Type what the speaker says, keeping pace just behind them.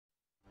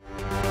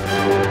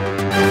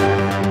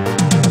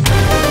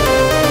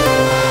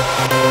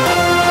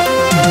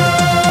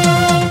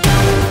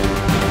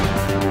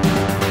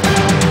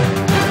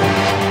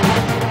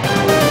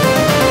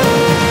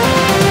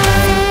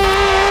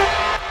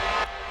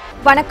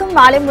வணக்கம்.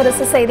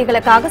 மாலைமுரசு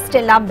செய்திகளுக்காக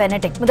Stella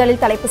Benedict. முதலில்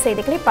தலைப்புச்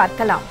செய்திகளை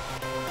பார்க்கலாம்.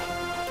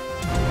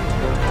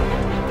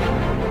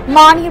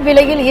 மானிய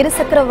விலையில்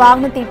இருசக்கர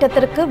வாகன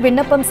திட்டத்திற்கு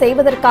விண்ணப்பம்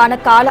செய்வதற்கான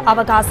கால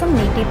அவகாசம்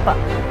நீட்டிப்பு.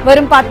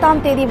 வரும்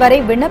 10ஆம் தேதி வரை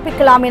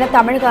விண்ணப்பிக்கலாம் என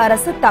தமிழக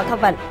அரசு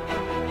தகவல்.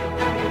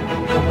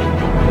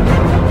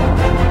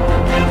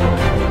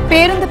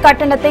 பேருந்து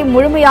கட்டணத்தை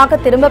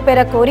முழுமையாக திரும்பப்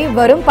பெறக் கோரி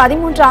வரும்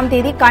 13ஆம்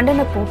தேதி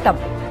கண்டன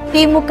கூட்டம்.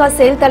 திமுக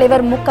செயல்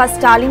தலைவர் மு க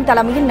ஸ்டாலின்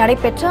தலைமையில்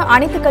நடைபெற்ற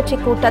அனைத்துக் கட்சி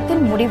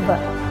கூட்டத்தில் முடிவு.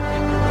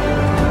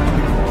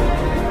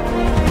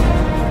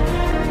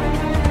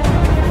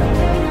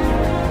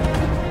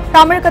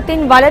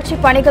 தமிழகத்தின்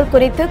வளர்ச்சிப் பணிகள்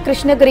குறித்து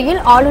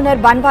கிருஷ்ணகிரியில்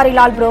ஆளுநர்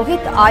பன்வாரிலால்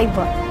புரோஹித்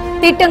ஆய்வு.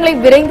 திட்டங்களை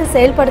விரைந்து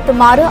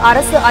செயல்படுத்துமாறு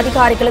அரசு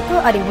அதிகாரிகளுக்கு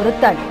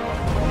அறிவுறுத்தல்.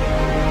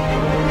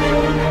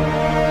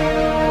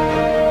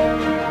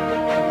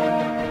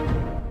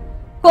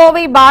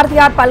 கோவை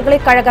பாரதியார்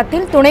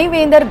பல்கலைக்கழகத்தில்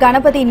துணைவேந்தர்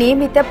கணபதி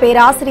நியமித்த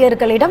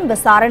பேராசிரியர்களிடம்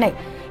விசாரணை.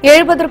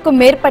 70க்கும்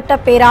மேற்பட்ட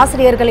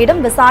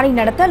பேராசிரியர்களிடம் விசாரணை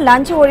நடத்த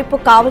லஞ்ச ஒழிப்பு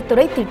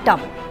காவல்துறை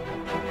திட்டம்.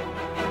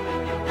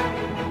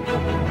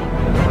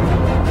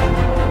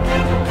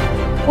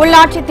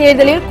 உள்ளாட்சித்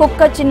தேர்தலில்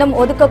குக்க சின்னம்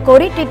ஒதுக்க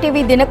கோரி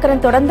டிடிவி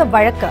தினகரன் தொடர்ந்த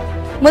வழக்கு.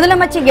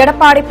 முதலமைச்சர்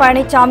எடப்பாடி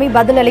பழனிசாமி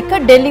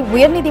பதிலளிக்க டெல்லி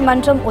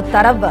உயர்நீதிமன்றம்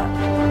உத்தரவு.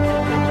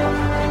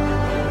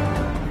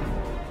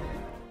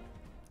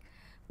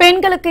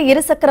 பெண்களுக்கு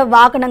இருசக்கர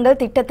வாகனங்கள்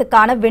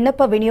திட்டத்துக்கான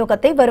விண்ணப்ப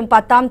விநியோகத்தை வரும்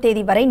 10ஆம்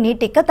தேதி வரை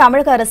நீட்டிக்க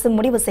தமிழக அரசு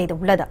முடிவு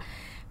செய்துள்ளது.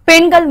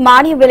 பெண்கள்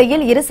மானிய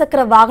விலையில்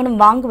இருசக்கர வாகனம்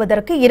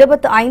வாங்குவதற்கு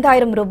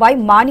 25,000 ரூபாய்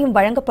மானியம்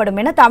வழங்கப்படும்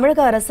என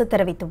தமிழக அரசு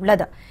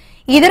தெரிவித்துள்ளது.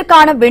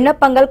 இதற்கான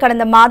விண்ணப்பங்கள்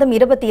கடந்த மாதம்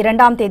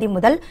 22ஆம் தேதி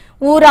முதல்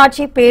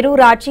ஊராட்சி,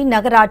 பேரூராட்சி,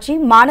 நகராட்சி,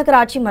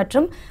 மாநகராட்சி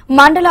மற்றும்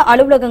மண்டல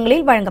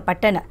அலுவலகங்களில்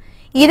வழங்கப்பட்டன.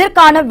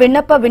 இதற்கான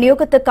விண்ணப்ப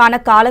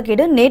விநியோகத்துக்கான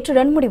காலக்கெடு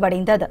நேற்றுடன்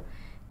முடிவடைந்தது.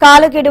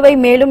 காலக்கெடுவை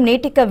மேலும்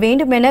நீட்டிக்க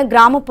வேண்டும் என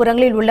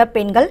கிராமப்புறங்களில் உள்ள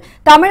பெண்கள்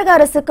தமிழக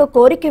அரசுக்கு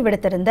கோரிக்கை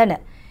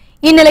விடுத்திருந்தனர்.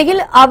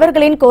 இந்நிலையில்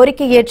அவர்களின்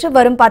கோரிக்கை ஏற்று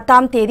வரும்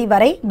 10ஆம் தேதி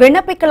வரை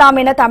விண்ணப்பிக்கலாம்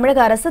என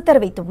தமிழக அரசு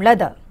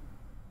தெரிவித்துள்ளது.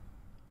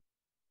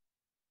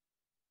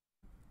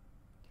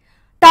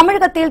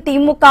 தமிழகத்தில்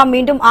திமுக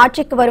மீண்டும்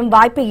ஆட்சிக்கு வரும்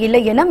வாய்ப்பு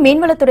இல்லை என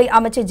மீன்வளத்துறை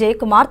அமைச்சர்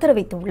ஜெயக்குமார்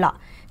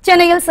தெரிவித்துள்ளார்.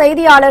 சென்னையில்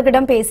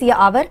செய்தியாளர்களிடம் பேசிய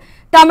அவர்,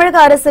 தமிழக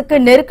அரசுக்கு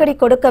நெருக்கடி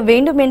கொடுக்க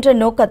வேண்டும் என்ற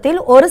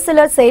நோக்கத்தில் ஒரு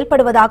சிலர்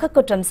செயல்படுவதாக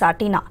குற்றம்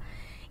சாட்டினார்.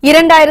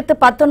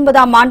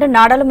 2019ஆம் ஆண்டு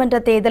நாடாளுமன்ற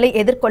தேர்தலை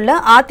எதிர்கொள்ள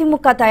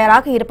அதிமுக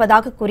தயாராக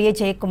இருப்பதாக கூறிய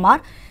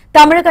ஜெயக்குமார்,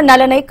 தமிழக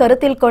நலனை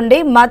கருத்தில் கொண்டே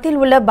மத்தியில்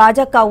உள்ள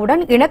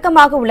பாஜகவுடன்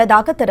இணக்கமாக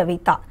உள்ளதாக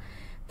தெரிவித்தார்.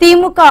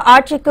 திமுக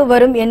ஆட்சிக்கு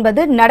வரும்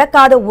என்பது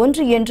நடக்காத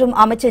ஒன்று என்றும்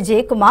அமைச்சர்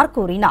ஜெயக்குமார்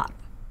கூறினார்.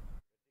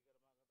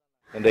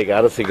 இன்றைக்கு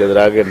அரசுக்கு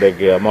எதிராக,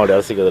 இன்றைக்கு அம்மாவுடைய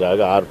அரசுக்கு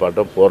எதிராக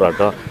ஆர்ப்பாட்டம்,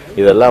 போராட்டம்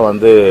இதெல்லாம்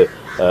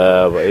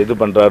இது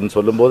பண்றாருன்னு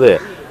சொல்லும்போது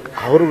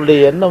அவர்களுடைய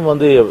எண்ணம்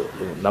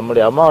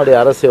நம்முடைய அம்மாவுடைய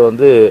அரசை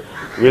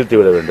வீழ்த்தி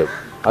விட வேண்டும்,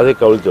 அதை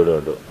கவிழ்த்து விட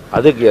வேண்டும்.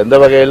 அதுக்கு எந்த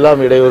வகையெல்லாம்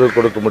இடையூறு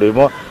கொடுக்க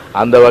முடியுமோ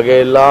அந்த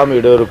வகையெல்லாம்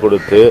இடையூறு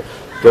கொடுத்து,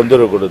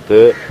 தொந்தரவு கொடுத்து,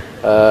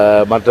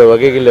 மற்ற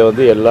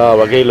வகைகளில் எல்லா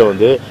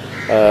வகையிலும்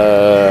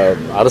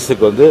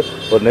அரசுக்கு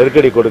ஒரு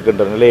நெருக்கடி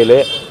கொடுக்கின்ற நிலையிலே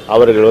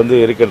அவர்கள்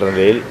இருக்கின்ற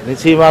நிலையில்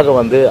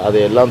நிச்சயமாக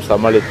அதையெல்லாம்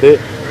சமாளித்து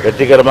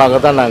வெற்றிகரமாக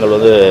தான் நாங்கள்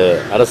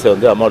அரசை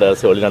அம்மாவுடைய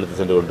அரசை வழிநடத்தி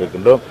சென்று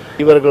கொண்டிருக்கின்றோம்.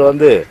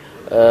 இவர்கள்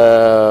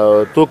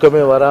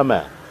தூக்கமே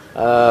வராமல்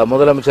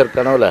முதலமைச்சர்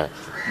கனவுல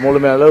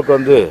முழுமையான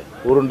அளவுக்கு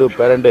உருண்டு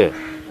பிறண்டு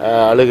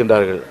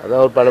அழுகின்றார்கள்.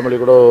 அதாவது பழமொழி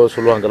கூட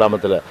சொல்லுவாங்க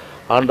கிராமத்தில்,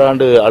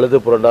 ஆண்டாண்டு அழுது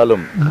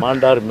புரண்டாலும்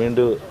மாண்டார்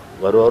மீண்டு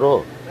வருவாரோ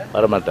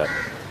வரமாட்டார்.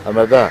 அது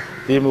மாதிரி தான்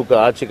திமுக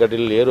ஆட்சி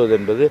கட்டிலில் ஏறுவது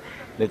என்பது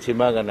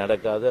நிச்சயமாக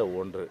நடக்காத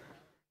ஒன்று.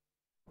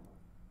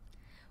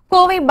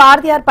 கோவை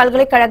பாரதியார்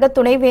பல்கலைக்கழக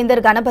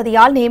துணைவேந்தர்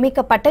கணபதியால்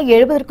நியமிக்கப்பட்ட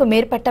 70க்கும்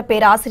மேற்பட்ட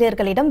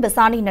பேராசிரியர்களிடம்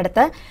விசாரணை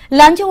நடத்த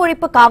லஞ்ச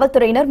ஒழிப்பு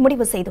காவல்துறையினர்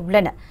முடிவு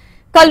செய்துள்ளனர்.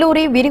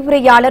 கல்லூரி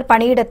விரிவுரையாளர்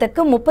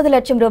பணியிடத்துக்கு 30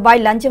 லட்சம்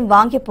ரூபாய் லஞ்சம்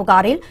வாங்கிய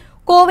புகாரில்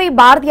கோவை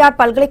பாரதியார்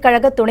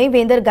பல்கலைக்கழக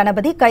துணைவேந்தர்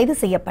கணபதி கைது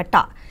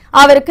செய்யப்பட்டார்.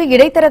 அவருக்கு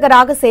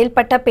இடைத்தரகராக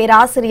செயல்பட்ட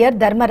பேராசிரியர்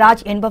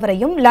தர்மராஜ்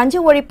என்பவரையும் லஞ்ச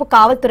ஒழிப்பு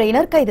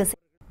காவல்துறையினர் கைது செய்தனர்.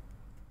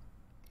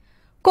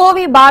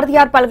 கோவை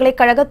பாரதியார்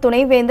பல்கலைக்கழக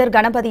துணைவேந்தர்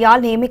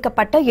கணபதியால்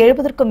நியமிக்கப்பட்ட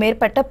 70க்கும்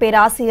மேற்பட்ட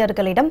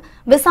பேராசிரியர்களிடம்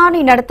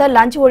விசாரணை நடத்த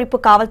லஞ்ச ஒழிப்பு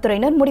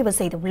காவல்துறையினர் முடிவு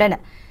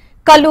செய்துள்ளனர்.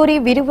 கல்லூரி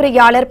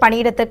விரிவுரையாளர்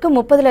பணியிடத்துக்கு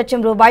 30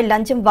 லட்சம் ரூபாய்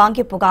லஞ்சம்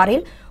வாங்கிய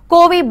புகாரில்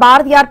கோவை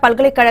பாரதியார்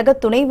பல்கலைக்கழக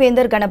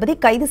துணைவேந்தர் கணபதி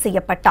கைது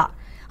செய்யப்பட்டார்.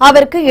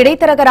 அவருக்கு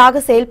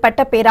இடைத்தரகராக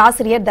செயல்பட்ட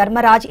பேராசிரியர்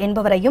தர்மராஜ்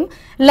என்பவரையும்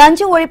லஞ்ச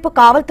ஒழிப்பு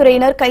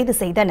காவல்துறையினர் கைது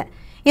செய்தனர்.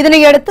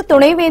 இதனையடுத்து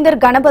துணைவேந்தர்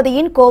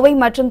கணபதியின் கோவை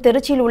மற்றும்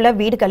திருச்சியில் உள்ள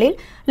வீடுகளில்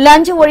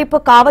லஞ்ச ஒழிப்பு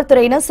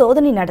காவல்துறையினர்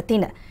சோதனை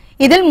நடத்தினர்.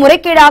 இதில்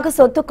முறைகேடாக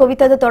சொத்து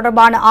குவித்தது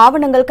தொடர்பான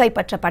ஆவணங்கள்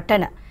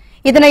கைப்பற்றப்பட்டன.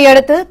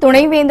 இதனையடுத்து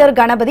துணைவேந்தர்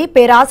கணபதி,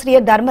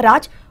 பேராசிரியர்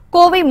தர்மராஜ்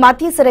கோவை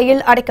மத்திய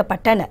சிறையில்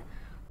அடைக்கப்பட்டனர்.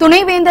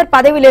 துணைவேந்தர்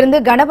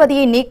பதவியிலிருந்து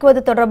கணபதியை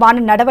நீக்குவது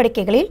தொடர்பான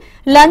நடவடிக்கைகளில்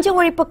லஞ்ச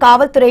ஒழிப்பு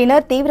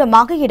காவல்துறையினர்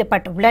தீவிரமாக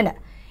ஈடுபட்டுள்ளனர்.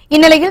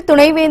 இந்நிலையில்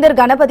துணைவேந்தர்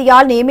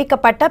கணபதியால்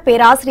நியமிக்கப்பட்ட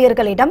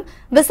பேராசிரியர்களிடம்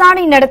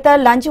விசாரணை நடத்த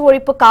லஞ்ச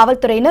ஒழிப்பு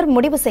காவல்துறையினர்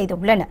முடிவு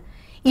செய்துள்ளனர்.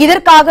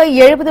 இதற்காக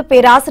 70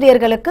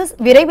 பேராசிரியர்களுக்கு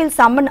விரைவில்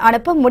சம்மன்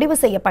அனுப்ப முடிவு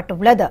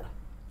செய்யப்பட்டுள்ளது.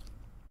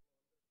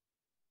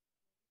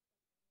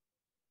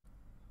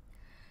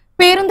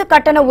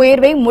 கட்டண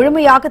உயர்வை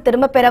முழுமையாக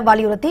திரும்பப் பெற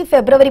வலியுறுத்தி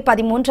பிப்ரவரி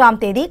 13ஆம்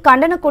தேதி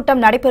கண்டன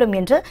கூட்டம் நடைபெறும்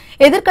என்று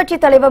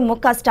எதிர்க்கட்சித் தலைவர்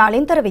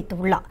மு.க.ஸ்டாலின்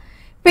தெரிவித்துள்ளார்.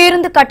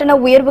 பேருந்து கட்டண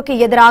உயர்வுக்கு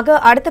எதிராக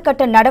அடுத்த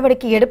கட்ட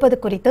நடவடிக்கை எடுப்பது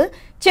குறித்து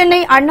சென்னை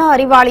அண்ணா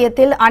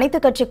அறிவாலயத்தில்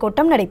அனைத்துக் கட்சி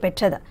கூட்டம்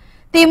நடைபெற்றது.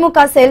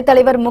 திமுக செயல்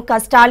தலைவர்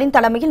மு.க.ஸ்டாலின்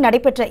தலைமையில்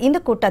நடைபெற்ற இந்த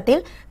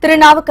கூட்டத்தில்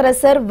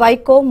திருநாவுக்கரசர்,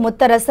 வைகோ,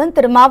 முத்தரசன்,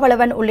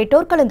 திருமாவளவன்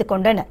உள்ளிட்டோர் கலந்து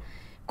கொண்டனர்.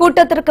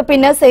 கூட்டத்திற்கு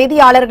பின்னர்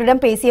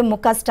செய்தியாளர்களிடம் பேசிய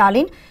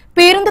மு.க.ஸ்டாலின்,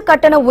 பேருந்து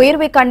கட்டண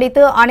உயர்வை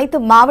கண்டித்து அனைத்து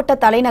மாவட்ட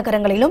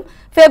தலைநகரங்களிலும்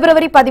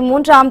பிப்ரவரி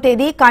 13ஆம்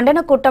தேதி கண்டன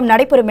கூட்டம்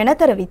நடைபெறும் என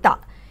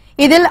தெரிவித்தார்.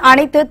 இதில்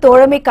அனைத்து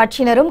தோழமை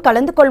கட்சியினரும்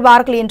கலந்து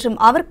கொள்வார்கள் என்றும்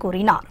அவர்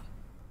கூறினார்.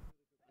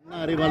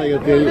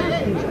 அறிவாலயத்தில்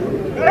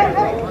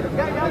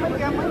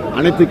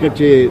அனைத்து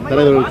கட்சி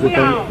தலைவர்கள்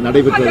கூட்டம்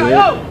நடைபெற்றது.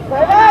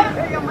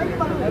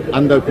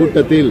 அந்த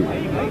கூட்டத்தில்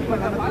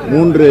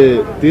 3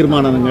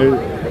 தீர்மானங்கள்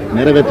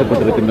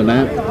நிறைவேற்றப்பட்டிருக்கின்றன.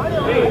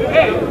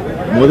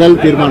 முதல்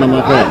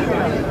தீர்மானமாக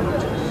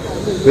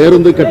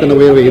பேருந்து கட்டண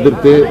உயர்வை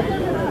எதிர்த்து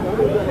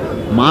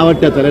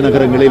மாவட்ட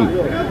தலைநகரங்களில்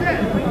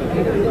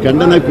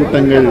கண்டன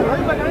கூட்டங்கள்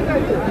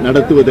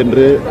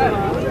நடத்துவதென்று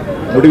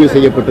முடிவு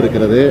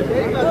செய்யப்பட்டிருக்கிறது.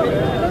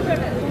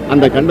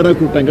 அந்த கண்டன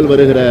கூட்டங்கள்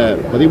வருகிற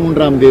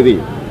 13ஆம் தேதி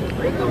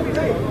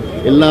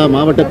எல்லா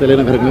மாவட்ட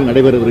தலைநகரங்களிலும்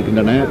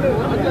நடைபெறவிருக்கின்றன.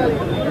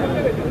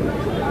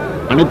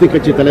 அனைத்து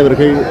கட்சி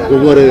தலைவர்கள்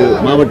ஒவ்வொரு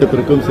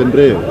மாவட்டத்திற்கும்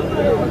சென்று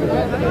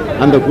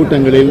அந்த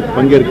கூட்டங்களில்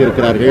பங்கேற்க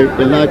இருக்கிறார்கள்.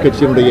 எல்லா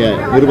கட்சியினுடைய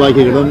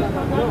நிர்வாகிகளும்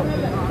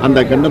அந்த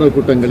கண்டன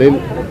கூட்டங்களில்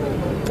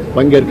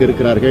பங்கேற்க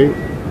இருக்கிறார்கள்.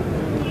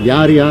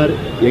 யார் யார்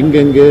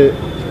எங்கெங்கு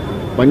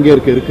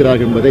பங்கேற்க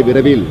இருக்கிறார்கள் என்பதை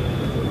விரைவில்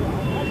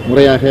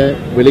முறையாக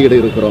வெளியிட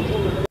இருக்கிறோம்.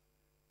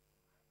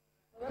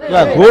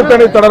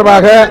 கூட்டணி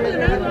தொடர்பாக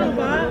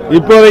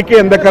இப்போதைக்கு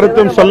எந்த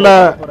கருத்தும் சொல்ல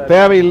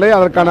தேவையில்லை,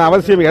 அதற்கான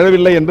அவசியம்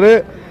எழவில்லை என்று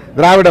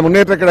திராவிட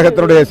முன்னேற்ற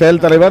கழகத்தினுடைய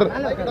செயல் தலைவர்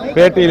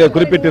பேட்டியிலே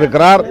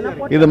குறிப்பிட்டிருக்கிறார்.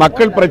 இது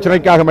மக்கள்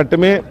பிரச்சனைக்காக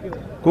மட்டுமே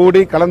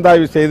கூடி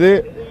கலந்தாய்வு செய்து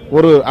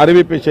ஒரு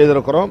அறிவிப்பை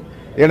செய்திருக்கிறோம்.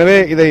 எனவே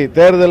இதை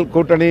தேர்தல்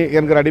கூட்டணி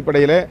என்கிற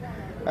அடிப்படையிலே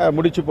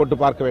முடிச்சு போட்டு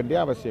பார்க்க வேண்டிய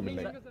அவசியம்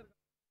இல்லை.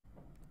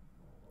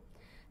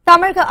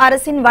 தமிழக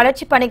அரசின்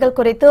வளர்ச்சிப் பணிகள்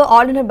குறித்து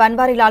ஆளுநர்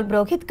பன்வாரிலால்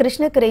புரோஹித்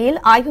கிருஷ்ணகிரியில்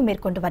ஆய்வு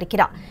மேற்கொண்டு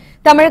வருகிறார்.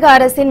 தமிழக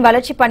அரசின்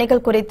வளர்ச்சிப்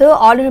பணிகள் குறித்து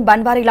ஆளுநர்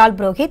பன்வாரிலால்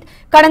புரோஹித்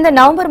கடந்த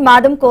நவம்பர்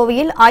மாதம்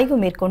கோவையில் ஆய்வு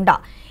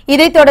மேற்கொண்டார்.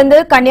 இதைத் தொடர்ந்து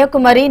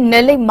கன்னியாகுமரி,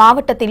 நெல்லை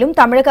மாவட்டத்திலும்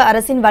தமிழக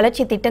அரசின்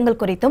வளர்ச்சி திட்டங்கள்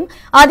குறித்தும்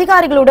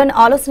அதிகாரிகளுடன்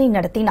ஆலோசனை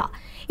நடத்தினார்.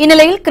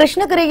 இந்நிலையில்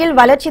கிருஷ்ணகிரியில்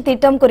வளர்ச்சி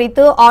திட்டம்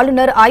குறித்து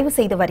ஆளுநர் ஆய்வு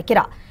செய்து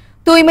வருகிறார்.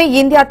 தூய்மை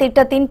இந்தியா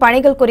திட்டத்தின்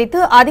பணிகள்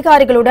குறித்து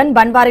அதிகாரிகளுடன்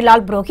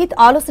பன்வாரிலால் புரோஹித்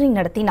ஆலோசனை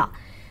நடத்தினார்.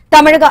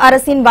 தமிழக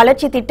அரசின்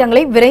வளர்ச்சி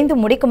திட்டங்களை விரைந்து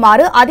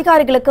முடிக்குமாறு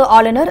அதிகாரிகளுக்கு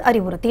ஆளுநர்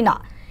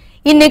அறிவுறுத்தினார்.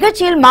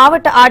 இந்நிகழ்ச்சியில்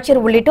மாவட்ட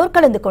ஆட்சியர் உள்ளிட்டோர்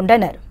கலந்து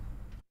கொண்டனர்.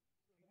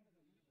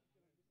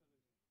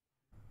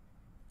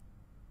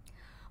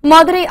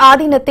 மதுரை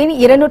ஆதீனத்தின்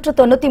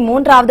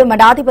 293வது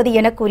மடாதிபதி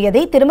என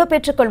கூறியதை திரும்பப்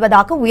பெற்றுக்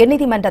கொள்வதாக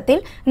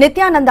உயர்நீதிமன்றத்தில்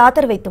நித்யானந்தா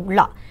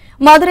தெரிவித்துள்ளார்.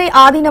 மதுரை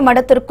ஆதீன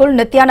மடத்திற்குள்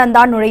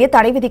நித்யானந்தா நுழைய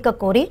தடை விதிக்க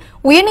கோரி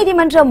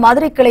உயர்நீதிமன்ற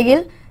மதுரை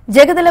கிளையில்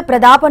ஜெகதல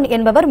பிரதாபன்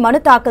என்பவர் மனு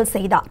தாக்கல்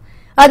செய்தார்.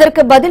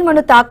 அதற்கு பதில்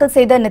மனு தாக்கல்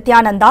செய்த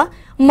நித்யானந்தா,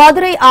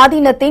 மதுரை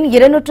ஆதீனத்தின்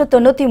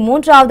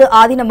 293வது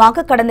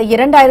ஆதீனமாக கடந்த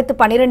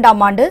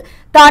 2012ஆம் ஆண்டு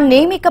தான்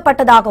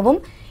நியமிக்கப்பட்டதாகவும்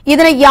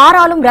இதனை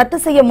யாராலும் ரத்து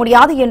செய்ய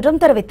முடியாது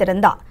என்றும்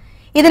தெரிவித்திருந்தார்.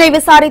 இதனை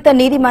விசாரித்த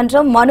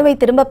நீதிமன்றம் மனுவை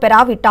திரும்பப்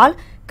பெறாவிட்டால்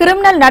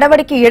கிரிமினல்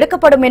நடவடிக்கை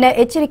எடுக்கப்படும் என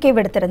எச்சரிக்கை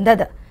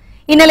விடுத்திருந்தது.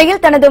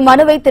 இந்நிலையில் தனது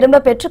மனுவை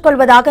திரும்ப பெற்றுக்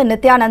கொள்வதாக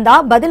நித்யானந்தா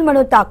பதில்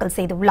மனு தாக்கல்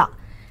செய்துள்ளார்.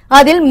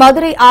 அதில்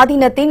மதுரை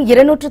ஆதீனத்தின்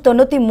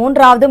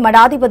 293வது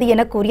மடாதிபதி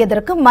என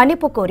கூறியதற்கு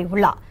மன்னிப்பு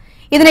கோரியுள்ளார்.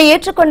 இதனை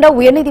ஏற்றுக்கொண்ட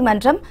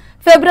உயர்நீதிமன்றம்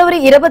பிப்ரவரி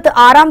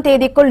 26ஆம்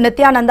தேதிக்குள்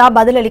நித்யானந்தா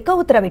பதிலளிக்க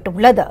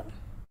உத்தரவிட்டுள்ளது.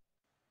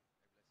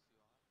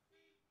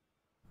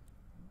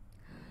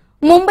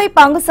 மும்பை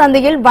பங்கு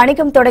சந்தையில்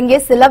வணிகம் தொடங்கிய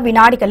சில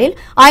வினாடிகளில்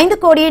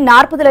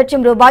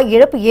 5,40,00,000 ரூபாய்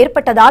இழப்பு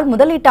ஏற்பட்டதால்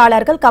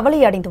முதலீட்டாளர்கள்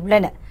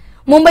கவலையடைந்துள்ளனர்.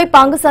 மும்பை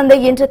பங்கு சந்தை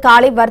இன்று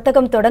காலை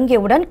வர்த்தகம்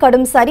தொடங்கியவுடன்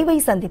கடும் சரிவை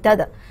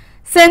சந்தித்தது.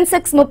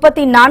 சென்செக்ஸ்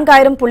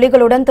 34,000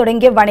 புள்ளிகளுடன்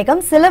தொடங்கிய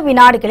வணிகம் சில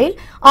வினாடிகளில்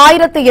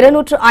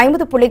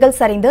 1,250 புள்ளிகள்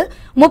சரிந்து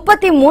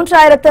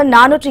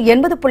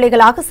 33,480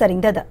 புள்ளிகளாக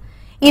சரிந்தது.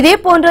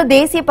 இதேபோன்று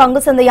தேசிய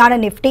பங்கு சந்தையான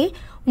நிப்டி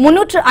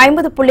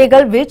 350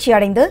 புள்ளிகள்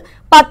வீழ்ச்சியடைந்து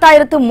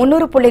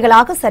 10,300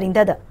 புள்ளிகளாக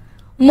சரிந்தது.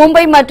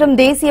 மும்பை மற்றும்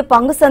தேசிய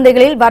பங்கு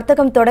சந்தைகளில்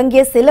வர்த்தகம்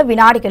தொடங்கிய சில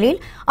வினாடிகளில்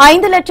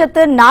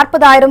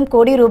 5,40,000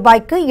 கோடி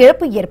ரூபாய்க்கு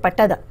இழப்பு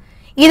ஏற்பட்டது.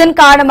 இதன்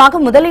காரணமாக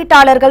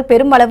முதலீட்டாளர்கள்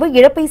பெருமளவு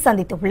இழப்பை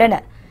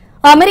சந்தித்துள்ளனர்.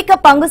 அமெரிக்க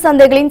பங்கு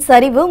சந்தைகளின்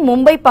சரிவு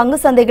மும்பை பங்கு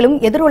சந்தைகளும்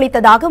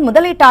எதிரொலித்ததாக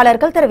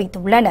முதலீட்டாளர்கள்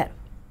தெரிவித்துள்ளனர்.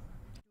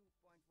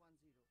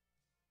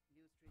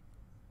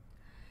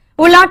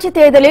 உள்ளாட்சித்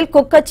தேர்தலில்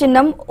குக்கர்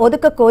சின்னம்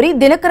ஒதுக்க கோரி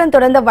தினகரன்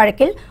தொடர்ந்த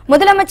வழக்கில்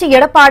முதலமைச்சர்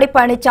எடப்பாடி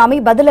பழனிசாமி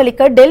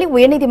பதிலளிக்க டெல்லி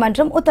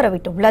உயர்நீதிமன்றம்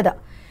உத்தரவிட்டுள்ளது.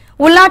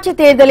 உள்ளாட்சித்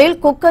தேர்தலில்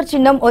குக்கர்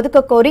சின்னம் ஒதுக்க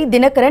கோரி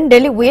தினகரன்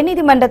டெல்லி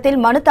உயர்நீதிமன்றத்தில்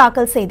மனு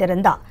தாக்கல்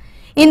செய்திருந்தார்.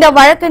 இந்த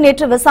வழக்கு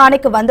நேற்று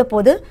விசாரணைக்கு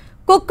வந்தபோது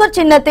குக்கர்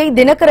சின்னத்தை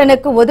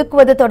தினகரனுக்கு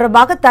ஒதுக்குவது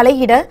தொடர்பாக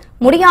தலையிட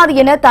முடியாது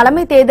என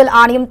தலைமை தேர்தல்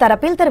ஆணையம்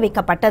தரப்பில்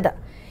தெரிவிக்கப்பட்டது.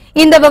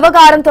 இந்த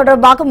விவகாரம்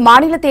தொடர்பாக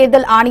மாநில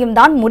தேர்தல்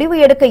ஆணையம்தான் முடிவு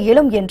எடுக்க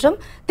இயலும் என்றும்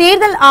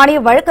தேர்தல் ஆணைய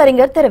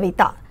வழக்கறிஞர்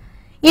தெரிவித்தார்.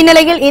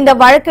 இந்நிலையில் இந்த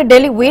வழக்கு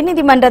டெல்லி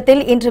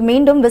உயர்நீதிமன்றத்தில் இன்று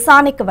மீண்டும்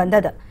விசாரணைக்கு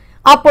வந்தது.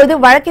 அப்போது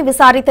வழக்கை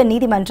விசாரித்த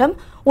நீதிமன்றம்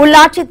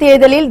உள்ளாட்சி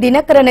தேர்தலில்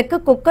தினகரனுக்கு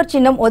குக்கர்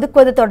சின்னம்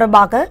ஒதுக்குவது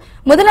தொடர்பாக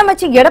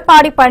முதலமைச்சர்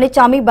எடப்பாடி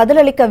பழனிசாமி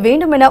பதிலளிக்க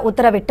வேண்டும் என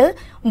உத்தரவிட்டு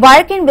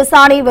வழக்கின்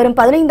விசாரணை வரும்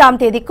 15ஆம்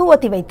தேதிக்கு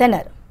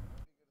ஒத்திவைத்தனர்.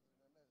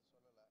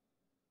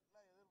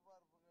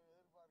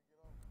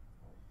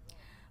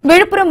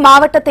 விழுப்புரம்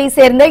மாவட்டத்தை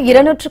சேர்ந்த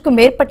 200க்கும்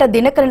மேற்பட்ட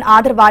தினகரன்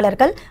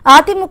ஆதரவாளர்கள்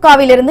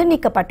அதிமுகவிலிருந்து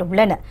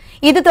நீக்கப்பட்டுள்ளனர்.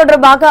 இது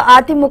தொடர்பாக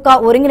அதிமுக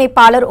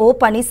ஒருங்கிணைப்பாளர் ஓ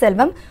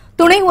பன்னீர்செல்வம்,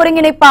 துணை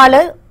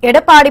ஒருங்கிணைப்பாளர்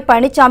எடப்பாடி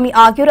பழனிசாமி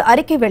ஆகியோர்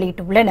அறிக்கை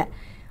வெளியிட்டுள்ளனர்.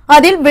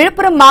 அதில்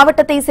விழுப்புரம்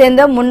மாவட்டத்தை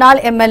சேர்ந்த முன்னாள்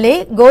எம்எல்ஏ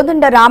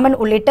கோதண்டராமன்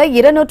உள்ளிட்ட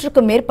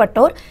 200க்கும்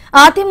மேற்பட்டோர்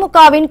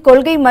அதிமுகவின்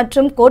கொள்கை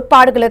மற்றும்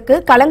கோட்பாடுகளுக்கு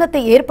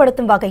களங்கத்தை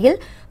ஏற்படுத்தும்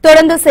வகையில்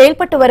தொடர்ந்து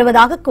செயல்பட்டு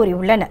வருவதாக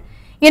கூறியுள்ளனர்.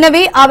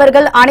 எனவே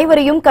அவர்கள்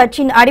அனைவரையும்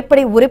கட்சியின்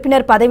அடிப்படை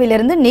உறுப்பினர்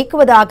பதவியிலிருந்து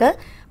நீக்குவதாக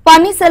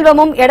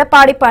பன்னீர்செல்வமும்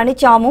எடப்பாடி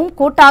பழனிசாமியும்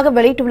கூட்டாக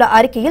வெளியிட்டுள்ள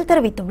அறிக்கையில்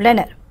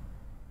தெரிவித்துள்ளனர்.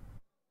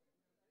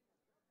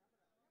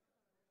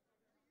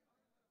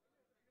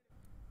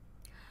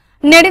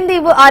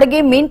 நெடுந்தீவு அருகே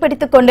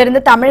மீன்பிடித்துக்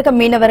கொண்டிருந்த தமிழக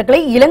மீனவர்களை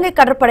இலங்கை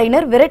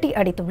கடற்படையினர் விரட்டி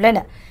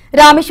அடித்துள்ளனர்.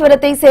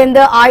 ராமேஸ்வரத்தை சேர்ந்த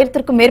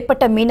 1000க்கும்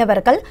மேற்பட்ட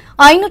மீனவர்கள்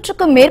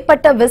 500க்கும்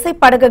மேற்பட்ட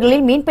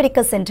விசைப்படகுகளில்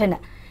மீன்பிடிக்க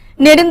சென்றனர்.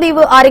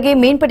 நெடுந்தீவு அருகே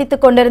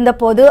மீன்பிடித்துக் கொண்டிருந்த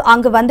போது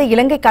அங்கு வந்த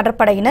இலங்கை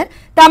கடற்படையினர்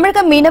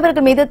தமிழக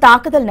மீனவர்கள் மீது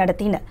தாக்குதல்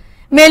நடத்தினர்.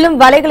 மேலும்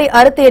வலைகளை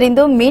அறுத்து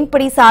எறிந்தும்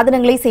மீன்பிடி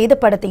சாதனங்களை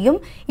சேதப்படுத்தியும்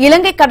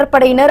இலங்கை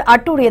கடற்படையினர்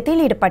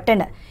அட்டூழியத்தில்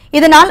ஈடுபட்டனர்.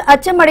 இதனால்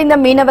அச்சமடைந்த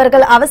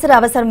மீனவர்கள்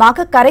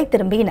அவசரமாக கரை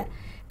திரும்பினர்.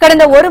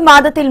 கடந்த ஒரு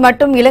மாதத்தில்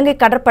மட்டும் இலங்கை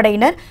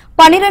கடற்படையினர்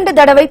 12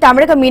 தடவை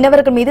தமிழக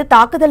மீனவர்கள் மீது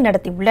தாக்குதல்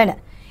நடத்தியுள்ளனர்.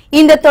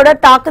 இந்த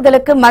தொடர்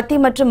தாக்குதலுக்கு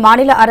மத்திய மற்றும்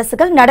மாநில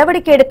அரசுகள்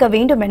நடவடிக்கை எடுக்க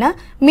வேண்டும் என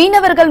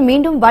மீனவர்கள்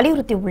மீண்டும்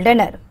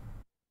வலியுறுத்தியுள்ளனர்.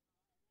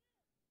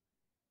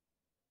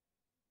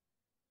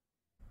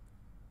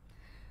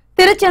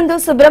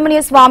 திருச்செந்தூர் சுப்பிரமணிய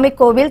சுவாமி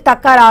கோவில்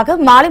தக்காராக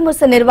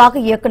மாலைமுரசு நிர்வாக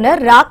இயக்குநர்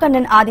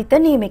ராக்கண்ணன்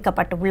ஆதித்தன்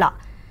நியமிக்கப்பட்டுள்ளார்.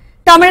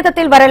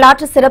 தமிழகத்தில்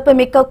வரலாற்று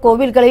சிறப்புமிக்க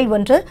கோவில்களில்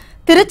ஒன்று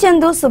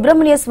திருச்செந்தூர்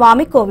சுப்பிரமணிய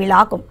சுவாமி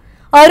கோவிலாகும்.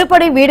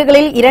 அறுபடை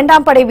வீடுகளில்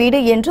 2ஆம் படை வீடு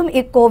என்றும்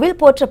இக்கோவில்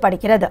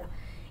போற்றப்படுகிறது.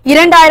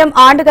 2000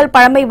 ஆண்டுகள்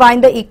பழமை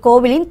வாய்ந்த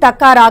இக்கோவிலின்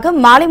தக்காராக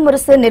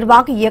மாலைமுரசு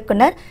நிர்வாக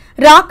இயக்குநர்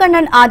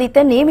ராக்கண்ணன்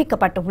ஆதித்தன்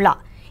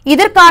நியமிக்கப்பட்டுள்ளார்.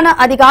 இதற்கான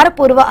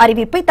அதிகாரப்பூர்வ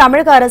அறிவிப்பை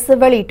தமிழக அரசு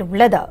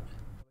வெளியிட்டுள்ளது.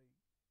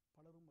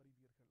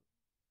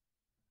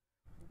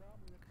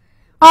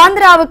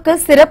 ஆந்திராவுக்கு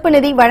சிறப்பு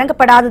நிதி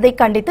வழங்கப்படாததை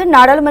கண்டித்து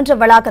நாடாளுமன்ற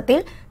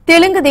வளாகத்தில்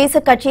தெலுங்கு தேச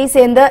கட்சியை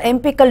சேர்ந்த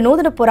எம்பிக்கள்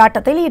நூதன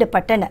போராட்டத்தில்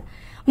ஈடுபட்டனர்.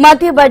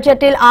 மத்திய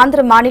பட்ஜெட்டில்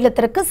ஆந்திர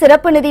மாநிலத்திற்கு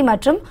சிறப்பு நிதி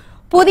மற்றும்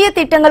புதிய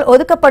திட்டங்கள்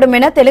ஒதுக்கப்படும்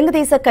என தெலுங்கு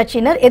தேச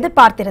கட்சியினர்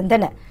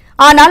எதிர்பார்த்திருந்தனர்.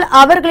 ஆனால்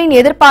அவர்களின்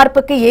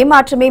எதிர்பார்ப்புக்கு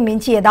ஏமாற்றமே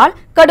மிஞ்சியதால்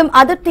கடும்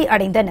அதிருப்தி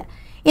அடைந்தனர்.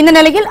 இந்த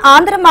நிலையில்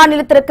ஆந்திர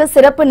மாநிலத்திற்கு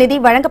சிறப்பு நிதி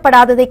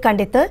வழங்கப்படாததை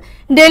கண்டித்து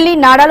டெல்லி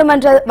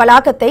நாடாளுமன்ற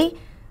வளாகத்தை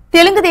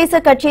தெலுங்கு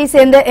தேச கட்சியை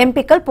சேர்ந்த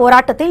எம்பிக்கள்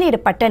போராட்டத்தில்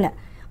ஈடுபட்டனர்.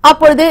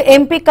 அப்பொழுது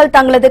எம்பிக்கள்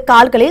தங்களது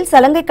கால்களில்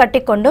சலங்கை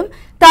கட்டிக்கொண்டும்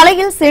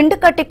தலையில் செண்டு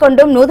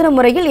கட்டிக்கொண்டும் நூதன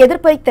முறையில்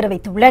எதிர்ப்பை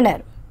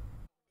தெரிவித்துள்ளனர்.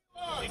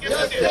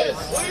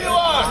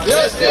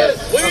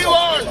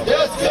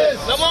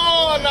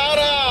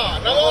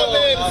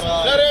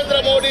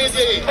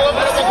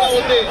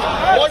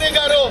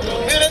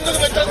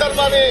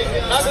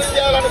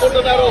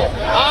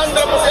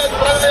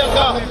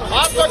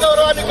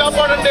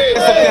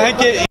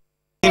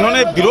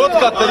 इन्होंने विरोध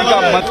का तरीका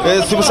मत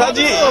शिवसा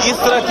जी, इस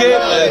तरह के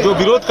जो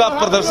विरोध का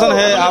प्रदर्शन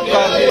है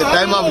आपका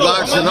time of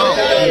God's no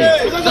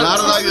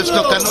Narada used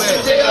to convey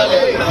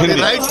the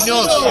right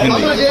news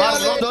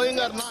doing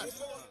और नॉट.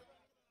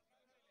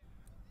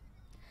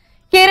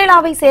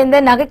 கேரளாவை சேர்ந்த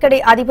நகைக்கடை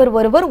அதிபர்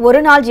ஒருவர்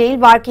ஒருநாள் ஜெயில்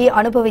வாழ்க்கையை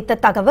அனுபவித்த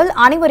தகவல்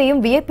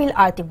அனைவரையும் வியப்பில்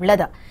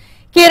ஆழ்த்தியுள்ளது.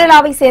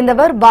 கேரளாவை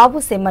சேர்ந்தவர் பாபு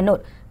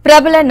செம்மனூர்.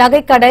 பிரபல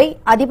நகைக்கடை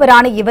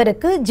அதிபரான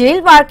இவருக்கு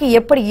ஜெயில் வாழ்க்கை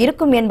எப்படி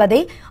இருக்கும் என்பதை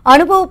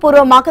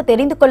அனுபவபூர்வமாக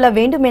தெரிந்து கொள்ள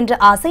வேண்டும் என்ற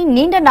ஆசை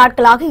நீண்ட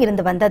நாட்களாக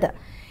இருந்து வந்தது.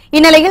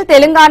 இந்நிலையில்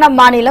தெலுங்கானா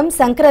மாநிலம்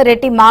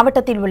சங்கரரெட்டி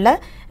மாவட்டத்தில் உள்ள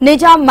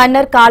நிஜாம்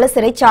மன்னர் கால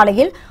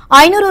சிறைச்சாலையில்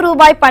 500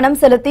 ரூபாய்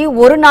பணம் செலுத்தி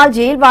ஒரு நாள்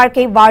ஜெயில்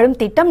வாழ்க்கை வாழும்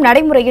திட்டம்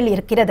நடைமுறையில்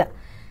இருக்கிறது.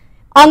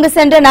 அங்கு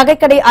சென்ற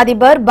நகைக்கடை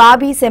அதிபர்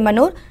பாபி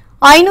செம்மனூர்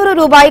 500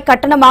 ரூபாய்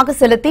கட்டணமாக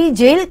செலுத்தி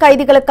ஜெயில்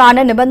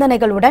கைதிகளுக்கான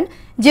நிபந்தனைகளுடன்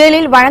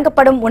ஜெயிலில்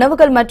வழங்கப்படும்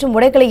உணவுகள் மற்றும்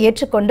உடைகளை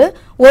ஏற்றுக்கொண்டு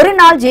ஒரு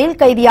நாள் ஜெயில்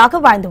கைதியாக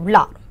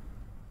வாழ்ந்துள்ளார்.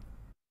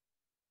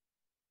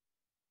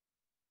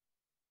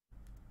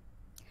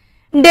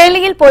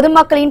 டெல்லியில்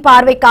பொதுமக்களின்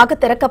பார்வைக்காக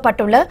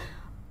திறக்கப்பட்டுள்ள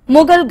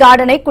முகல்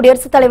கார்டனை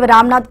குடியரசுத் தலைவர்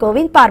ராம்நாத்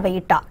கோவிந்த்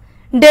பார்வையிட்டார்.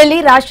 டெல்லி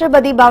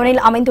ராஷ்டிரபதி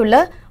பவனில்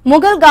அமைந்துள்ள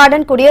முகல்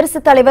கார்டன்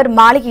குடியரசுத் தலைவர்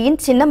மாளிகையின்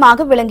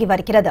சின்னமாக விளங்கி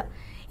வருகிறது.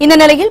 இந்த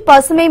நிலையில்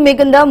பசுமை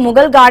மிகுந்த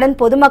முகல் கார்டன்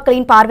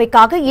பொதுமக்களின்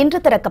பார்வைக்காக இன்று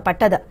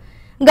திறக்கப்பட்டது.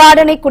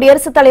 கார்டனை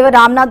குடியரசுத் தலைவர்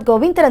ராம்நாத்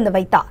கோவிந்த் திறந்து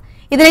வைத்தார்.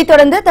 இதனைத்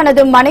தொடர்ந்து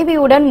தனது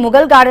மனைவியுடன்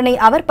முகல் கார்டனை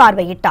அவர்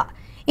பார்வையிட்டார்.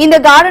 இந்த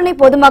கார்டனை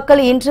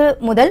பொதுமக்கள் இன்று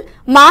முதல்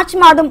மார்ச்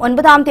மாதம்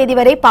 9ஆம் தேதி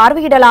வரை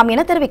பார்வையிடலாம்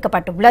என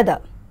தெரிவிக்கப்பட்டுள்ளது.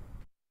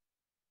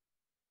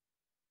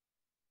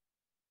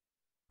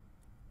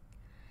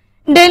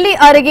 டெல்லி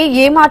அருகே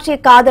ஏமாற்றிய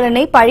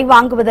காதலனை பழி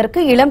வாங்குவதற்கு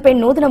இளம்பெண்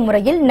நூதன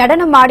முறையில்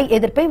நடனமாடி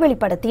எதிர்ப்பை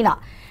வெளிப்படுத்தினார்.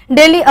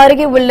 டெல்லி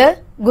அருகே உள்ள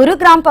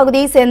குருகிராம்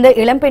பகுதியைச் சேர்ந்த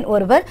இளம்பெண்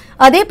ஒருவர்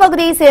அதே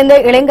பகுதியைச் சேர்ந்த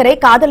இளைஞரை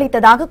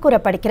காதலித்ததாக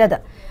கூறப்படுகிறது.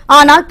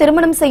 ஆனால்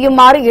திருமணம்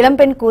செய்யுமாறு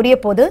இளம்பெண்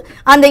கூறியபோது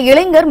அந்த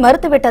இளைஞர்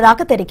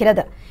மறுத்துவிட்டதாக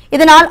தெரிகிறது.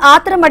 இதனால்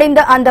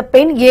ஆத்திரமடைந்த அந்த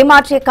பெண்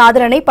ஏமாற்றிய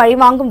காதலனை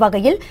பழிவாங்கும்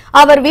வகையில்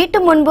அவர்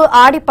வீட்டு முன்பு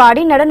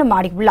ஆடிப்பாடி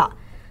நடனமாடியுள்ளார்.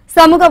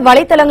 சமூக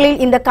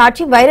வலைதளங்களில் இந்த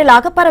காட்சி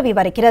வைரலாக பரவி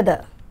வருகிறது.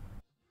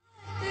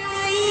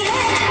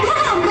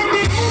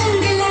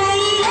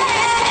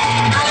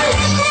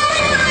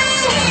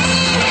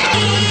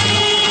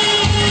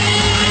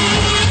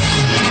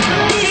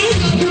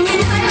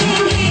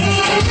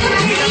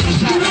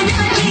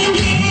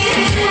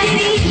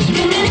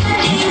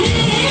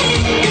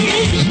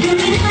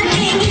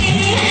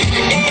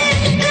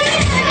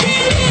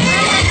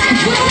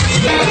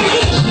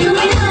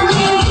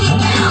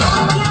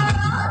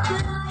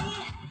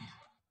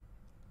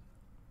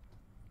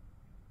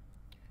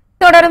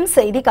 தொடரும்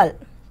செய்திகள்.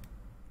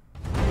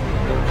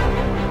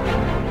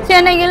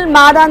 சென்னையில்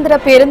மாதாந்திர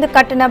பேருந்து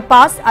கட்டண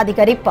பாஸ்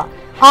அதிகரிப்பு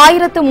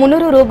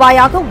 1300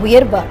 ரூபாயாக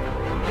உயர்வு.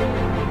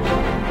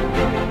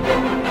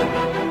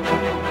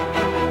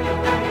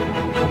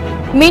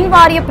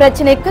 மின்வாரிய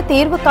பிரச்சினைக்கு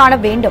தீர்வு காண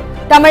வேண்டும்,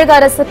 தமிழக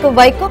அரசுக்கு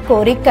வைகோ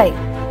கோரிக்கை.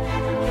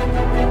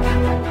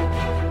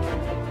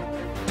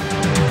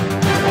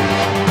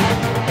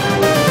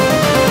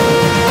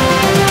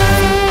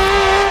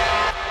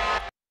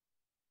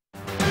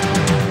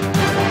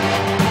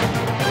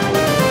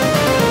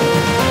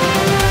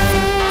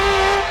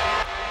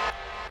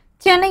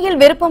 சென்னையில்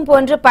விருப்பம்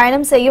போன்று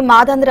பயணம் செய்யும்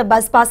மாதாந்திர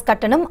பஸ் பாஸ்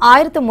கட்டணம்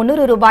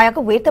 1300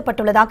 ரூபாயாக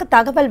உயர்த்தப்பட்டுள்ளதாக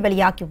தகவல்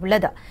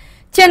வெளியாகியுள்ளது.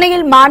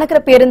 சென்னையில் மாநகர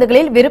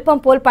பேருந்துகளில்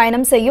விருப்பம் போல்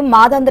பயணம் செய்யும்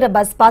மாதாந்திர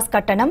பஸ் பாஸ்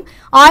கட்டணம்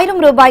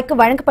 1000 ரூபாய்க்கு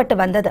வழங்கப்பட்டு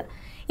வந்தது.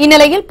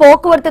 இந்நிலையில்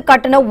போக்குவரத்து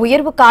கட்டண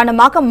உயர்வு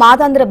காரணமாக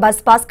மாதாந்திர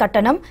பஸ் பாஸ்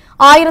கட்டணம்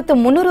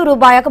 1300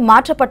 ரூபாயாக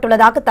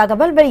மாற்றப்பட்டுள்ளதாக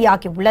தகவல்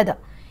வெளியாகியுள்ளது.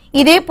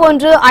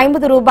 இதேபோன்று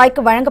 50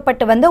 ரூபாய்க்கு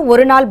வழங்கப்பட்டு வந்த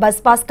ஒருநாள்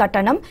பஸ் பாஸ்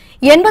கட்டணம்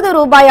 80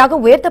 ரூபாயாக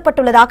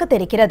உயர்த்தப்பட்டுள்ளதாக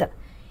தெரிகிறது.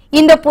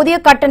 இந்த புதிய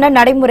கட்டண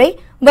நடைமுறை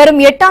வரும்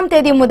 8ஆம்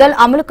தேதி முதல்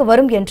அமலுக்கு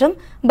வரும் என்றும்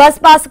பஸ்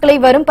பாஸ்களை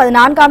வரும்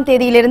 14ஆம்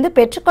தேதியிலிருந்து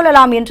பெற்றுக்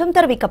கொள்ளலாம் என்றும்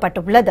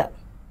தெரிவிக்கப்பட்டுள்ளது.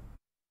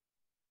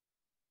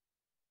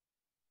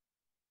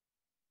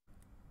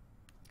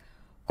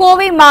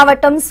 கோவை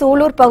மாவட்டம்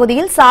சூலூர்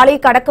பகுதியில் சாலை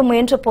கடக்க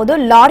முயன்றபோது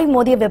லாரி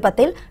மோதிய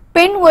விபத்தில்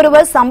பெண்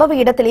ஒருவர் சம்பவ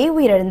இடத்திலேயே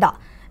உயிரிழந்தார்.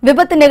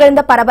 விபத்து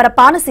நிகழ்ந்த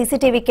பரபரப்பான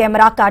சிசிடிவி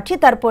கேமரா காட்சி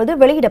தற்போது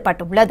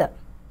வெளியிடப்பட்டுள்ளது.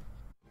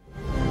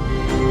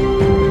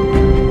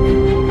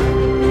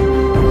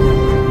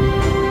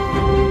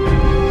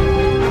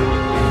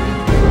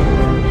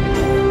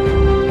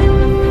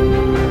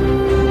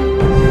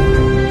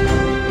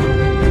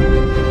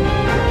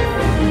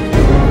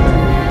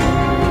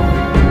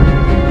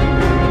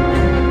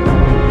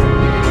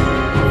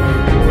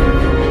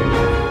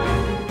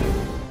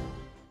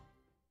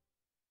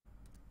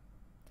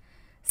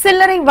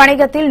 சில்லறை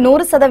வணிகத்தில்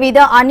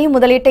 100% அந்நிய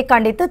முதலீட்டை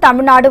கண்டித்து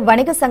தமிழ்நாடு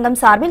வணிக சங்கம்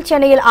சார்பில்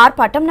சென்னையில்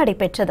ஆர்ப்பாட்டம்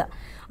நடைபெற்றது.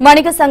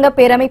 வணிக சங்க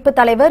பேரமைப்பு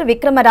தலைவர்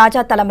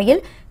விக்ரமராஜா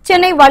தலைமையில்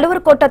சென்னை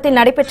வள்ளுவர் கோட்டத்தில்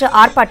நடைபெற்ற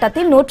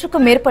ஆர்ப்பாட்டத்தில்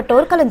 100க்கும்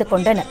மேற்பட்டோர் கலந்து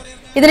கொண்டனர்.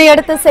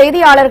 இதனையடுத்து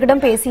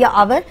செய்தியாளர்களிடம் பேசிய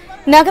அவர்,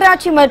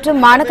 நகராட்சி மற்றும்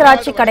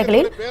மாநகராட்சி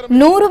கடைகளில்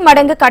 100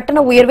 மடங்கு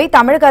கட்டண உயர்வை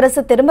தமிழக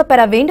அரசு திரும்பப்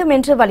பெற வேண்டும்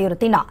என்று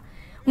வலியுறுத்தினார்.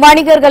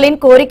 வணிகர்களின்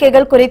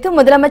கோரிக்கைகள் குறித்து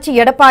முதலமைச்சர்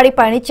எடப்பாடி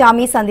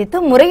பழனிசாமி சந்தித்து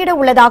முறையிட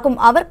உள்ளதாகவும்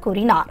அவர்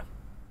கூறினார்.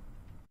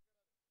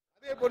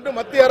 கொண்டு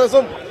மத்திய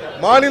அரசும்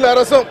மாநில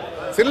அரசும்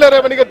சில்லறை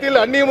வணிகத்தில்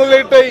அந்நிய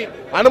முதலீட்டை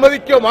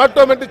அனுமதிக்க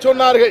மாட்டோம் என்று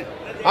சொன்னார்கள்.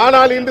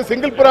 ஆனால் இன்று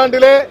சிங்கிள்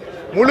பிராண்டிலே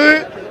முழு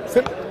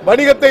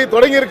வணிகத்தை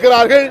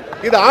தொடங்கியிருக்கிறார்கள்.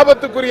 இது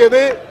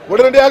ஆபத்துக்குரியது,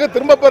 உடனடியாக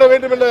திரும்பப் பெற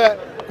வேண்டும் என்ற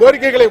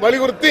கோரிக்கைகளை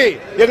வலியுறுத்தி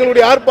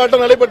எங்களுடைய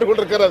ஆர்ப்பாட்டம் நடைபெற்றுக்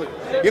கொண்டிருக்கிறது.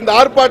 இந்த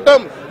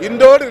ஆர்ப்பாட்டம்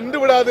இன்றோடு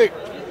நின்று விடாது.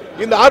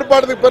 இந்த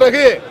ஆர்ப்பாட்டத்துக்கு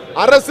பிறகு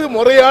அரசு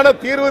முறையான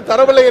தீர்வு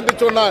தரவில்லை என்று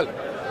சொன்னால்,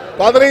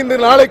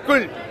 15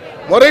 நாளைக்குள்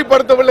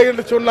முறைப்படுத்தவில்லை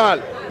என்று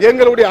சொன்னால்,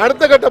 எங்களுடைய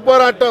அடுத்த கட்ட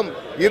போராட்டம்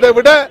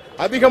இதைவிட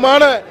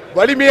அதிகமான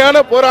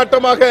வலிமையான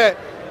போராட்டமாக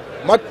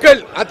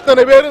மக்கள்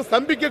அத்தனை பேரும்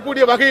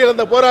சம்பிக்கக்கூடிய வகையில்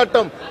அந்த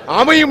போராட்டம்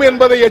அமையும்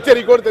என்பதை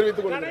எச்சரிக்கையோடு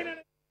தெரிவித்துக் கொள்கிறேன்.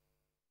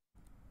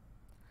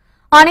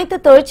 அனைத்து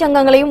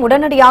தொழிற்சங்கங்களையும்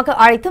உடனடியாக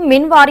அழைத்து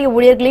மின்வாரிய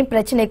ஊழியர்களின்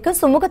பிரச்சினைக்கு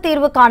சுமூக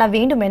தீர்வு காண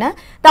வேண்டும் என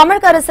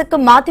தமிழக அரசுக்கு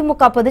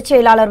மதிமுக பொதுச்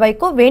செயலாளர்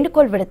வைகோ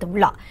வேண்டுகோள்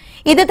விடுத்துள்ளார்.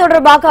 இது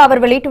தொடர்பாக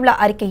அவர் வெளியிட்டுள்ள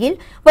அறிக்கையில்,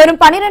 வரும்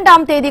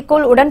 12ஆம்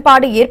தேதிக்குள்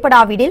உடன்பாடு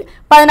ஏற்படாவிடில்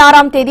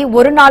 16ஆம் தேதி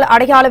ஒருநாள்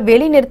அடையாள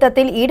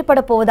வேலைநிறுத்தத்தில்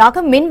ஈடுபடப்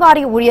போவதாக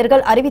மின்வாரிய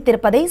ஊழியர்கள்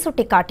அறிவித்திருப்பதை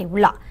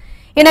சுட்டிக்காட்டியுள்ளார்.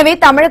 எனவே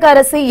தமிழக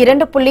அரசு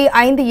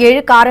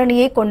 2.57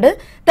 காரணியை கொண்டு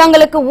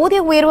தங்களுக்கு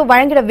ஊதிய உயர்வு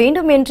வழங்கிட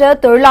வேண்டும் என்ற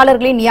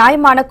தொழிலாளர்களின்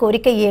நியாயமான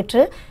கோரிக்கை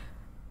ஏற்று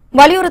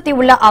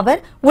வலியுறுத்தியுள்ள அவர்,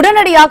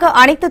 உடனடியாக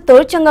அனைத்து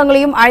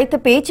தொழிற்சங்கங்களையும் அழைத்து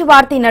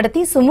பேச்சுவார்த்தை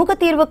நடத்தி சுமூக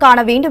தீர்வு காண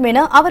வேண்டும்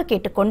என அவர்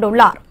கேட்டுக்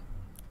கொண்டுள்ளார்.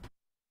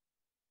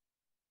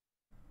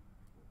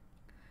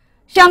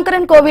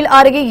 சங்கரன் கோவில்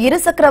அருகே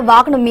இருசக்கர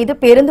வாகனம் மீது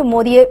பேருந்து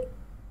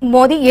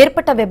மோதி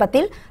ஏற்பட்ட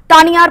விபத்தில்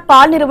தனியார்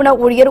பால் நிறுவன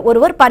ஊழியர்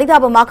ஒருவர்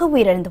பரிதாபமாக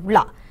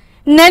உயிரிழந்துள்ளார்.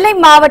 நெல்லை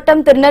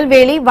மாவட்டம்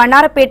திருநெல்வேலி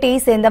வண்ணாரப்பேட்டையை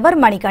சேர்ந்தவர்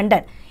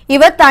மணிகண்டன்.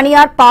 இவர்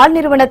தனியார் பால்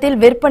நிறுவனத்தில்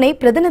விற்பனை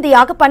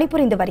பிரதிநிதியாக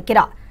பணிபுரிந்து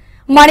வருகிறார்.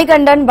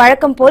 மணிகண்டன்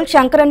வழக்கம் போல்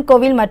சங்கரன்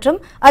கோவில் மற்றும்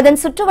அதன்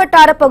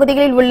சுற்றுவட்டார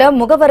பகுதிகளில் உள்ள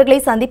முகவர்களை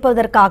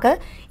சந்திப்பதற்காக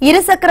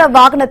இருசக்கர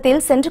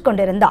வாகனத்தில் சென்று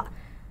கொண்டிருந்தார்.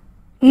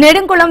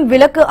 நெடுங்குளம்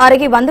விலக்கு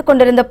அருகே வந்து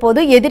கொண்டிருந்த போது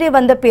எதிரே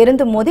வந்த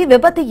பேருந்து மோதி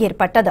விபத்து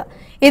ஏற்பட்டது.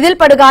 இதில்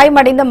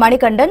படுகாயமடைந்த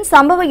மணிகண்டன்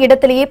சம்பவ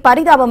இடத்திலேயே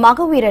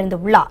பரிதாபமாக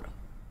உயிரிழந்துள்ளார்.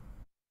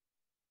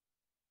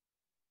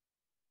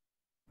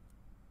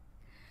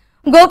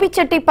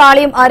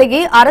 கோபிச்செட்டிப்பாளையம் அருகே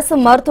அரசு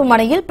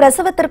மருத்துவமனையில்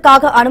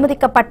பிரசவத்திற்காக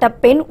அனுமதிக்கப்பட்ட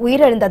பெண்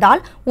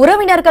உயிரிழந்ததால்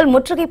உறவினர்கள்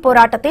முற்றுகை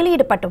போராட்டத்தில்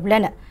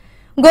ஈடுபட்டுள்ளனர்.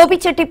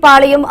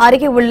 கோபிச்செட்டிப்பாளையம்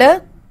அருகே உள்ள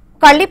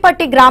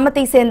கள்ளிப்பட்டி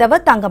கிராமத்தை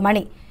சேர்ந்தவர்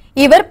தங்கமணி.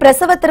 இவர்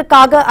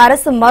பிரசவத்திற்காக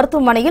அரசு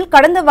மருத்துவமனையில்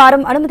கடந்த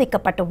வாரம்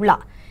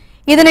அனுமதிக்கப்பட்டுள்ளார்.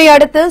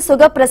 இதனையடுத்து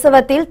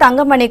சுகப்பிரசவத்தில்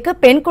தங்கமணிக்கு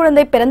பெண்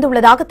குழந்தை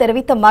பிறந்துள்ளதாக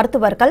தெரிவித்த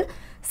மருத்துவர்கள்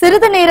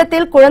சிறிது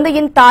நேரத்தில்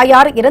குழந்தையின்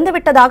தாயார்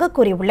இறந்துவிட்டதாக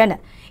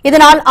கூறியுள்ளனர்.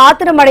 இதனால்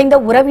ஆத்திரமடைந்த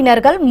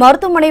உறவினர்கள்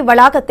மருத்துவமனை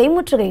வளாகத்தை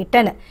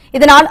முற்றுகையிட்டனர்.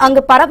 இதனால்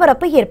அங்கு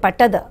பரபரப்பு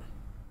ஏற்பட்டது.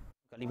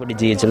 கள்ளிப்பட்டி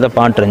ஜிஹெச்சில் தான்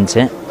பாட்டு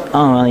இருந்துச்சு.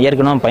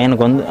 ஏற்கனவே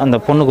பையனுக்கு அந்த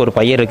பொண்ணுக்கு ஒரு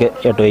பையன்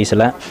இருக்குது 8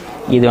 வயசில்.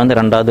 இது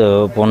 2வது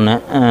பொண்ணு.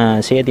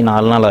 சேர்த்து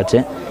 4 நாள்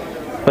ஆச்சு.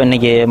 இப்போ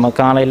இன்றைக்கி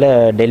காலையில்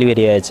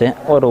டெலிவரி ஆயிடுச்சு.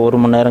 ஒரு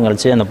மணி நேரம்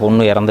கழிச்சு அந்த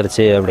பொண்ணு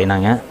இறந்துருச்சு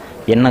அப்படின்னாங்க.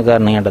 என்ன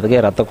காரணம்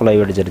கேட்டதுக்கு ரத்த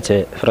குழாய் வெடிச்சிருச்சு,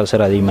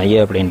 ப்ரெஷர் அதிகமாகி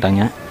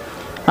அப்படின்ட்டாங்க.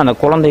 அந்த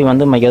குழந்தை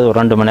மையாது ஒரு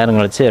 2 மணி நேரம்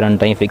கழிச்சு 2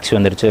 டைம் ஃபிக்ஸ்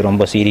வந்துருச்சு,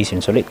 ரொம்ப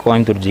சீரியஸ்ன்னு சொல்லி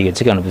கோயம்புத்தூர்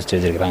ஜிஹெச்சுக்கு அனுப்பிச்சு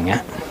வச்சிருக்கிறாங்க.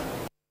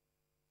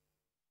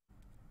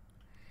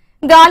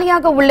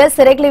 காலியாக உள்ள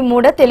சிறைகளை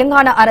மூட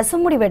தெலுங்கானா அரசு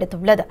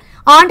முடிவெடுத்துள்ளது.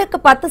 ஆண்டுக்கு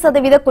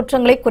 10%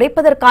 குற்றங்களை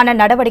குறைப்பதற்கான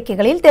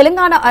நடவடிக்கைகளில்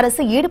தெலுங்கானா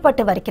அரசு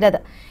ஈடுபட்டு வருகிறது.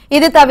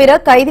 இது தவிர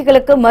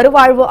கைதிகளுக்கு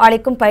மறுவாழ்வு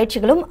அளிக்கும்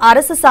பயிற்சிகளும்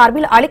அரசு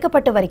சார்பில்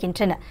அளிக்கப்பட்டு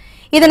வருகின்றன.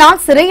 இதனால்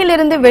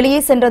சிறையிலிருந்து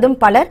வெளியே சென்றதும்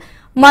பலர்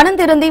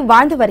மனந்திருந்தி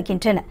வாழ்ந்து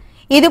வருகின்றனர்.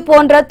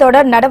 இதுபோன்ற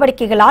தொடர்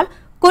நடவடிக்கைகளால்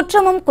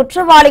குற்றமும்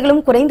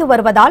குற்றவாளிகளும் குறைந்து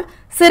வருவதால்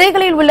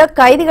சிறைகளில் உள்ள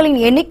கைதிகளின்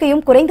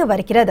எண்ணிக்கையும் குறைந்து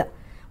வருகிறது.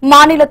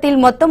 மாநிலத்தில்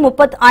மொத்தம்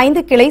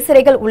 35 கிளை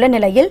சிறைகள் உள்ள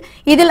நிலையில்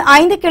இதில்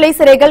 5 கிளை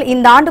சிறைகள்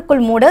இந்த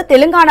ஆண்டுக்குள் மூட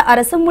தெலுங்கானா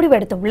அரசு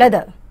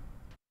முடிவெடுத்துள்ளது.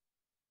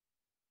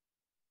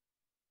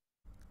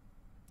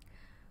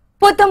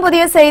 புத்தம்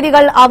புதிய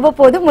செய்திகள்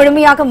அவ்வப்போது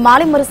முழுமையாக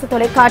மாலைமுரசு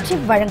தொலைக்காட்சி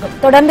வழங்கும்.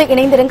 தொடர்ந்து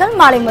இணைந்திருங்கள்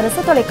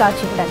மாலைமுரசு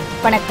தொலைக்காட்சியுடன்.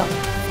 வணக்கம்.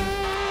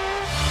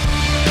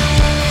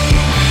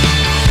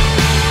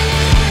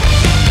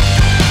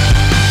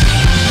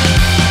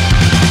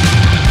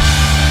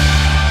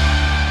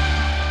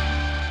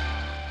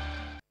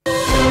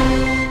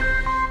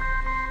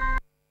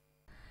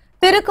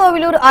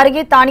 திருக்கோவிலூர்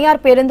அருகே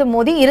தனியார் பேருந்து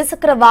மோதி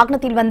இருசக்கர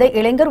வாகனத்தில் வந்த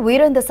இளைஞர்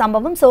உயிரிழந்த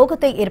சம்பவம்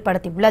சோகத்தை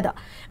ஏற்படுத்தியுள்ளது.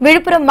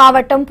 விழுப்புரம்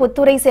மாவட்டம்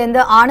புத்தூரை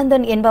சேர்ந்த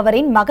ஆனந்தன்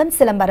என்பவரின் மகன்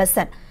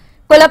சிலம்பரசன்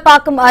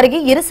குலப்பாக்கம்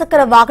அருகே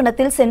இருசக்கர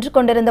வாகனத்தில் சென்று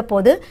கொண்டிருந்த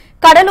போது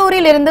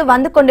கடலூரில் இருந்து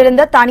வந்து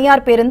கொண்டிருந்த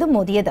தனியார் பேருந்து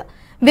மோதியது.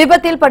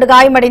 விபத்தில்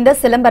படுகாயமடைந்த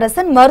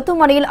சிலம்பரசன்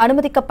மருத்துவமனையில்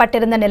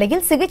அனுமதிக்கப்பட்டிருந்த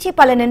நிலையில் சிகிச்சை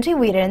பலனின்றி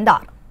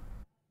உயிரிழந்தார்.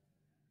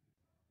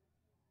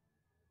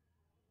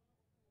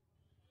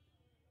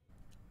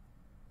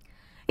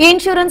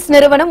 இன்சூரன்ஸ்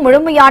நிறுவனம்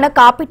முழுமையான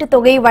காப்பீட்டுத்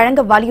தொகையை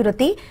வழங்க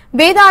வலியுறுத்தி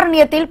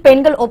வேதாரண்யத்தில்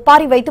பெண்கள்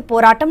ஒப்பாரி வைத்து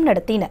போராட்டம்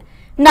நடத்தினர்.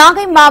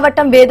 நாகை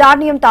மாவட்டம்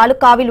வேதாரண்யம்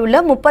தாலுகாவில்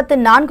உள்ள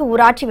 34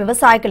 ஊராட்சி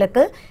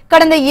விவசாயிகளுக்கு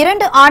கடந்த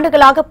 2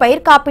 ஆண்டுகளாக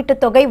பயிர்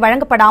காப்பீட்டுத் தொகை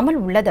வழங்கப்படாமல்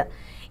உள்ளது.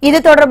 இது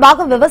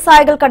தொடர்பாக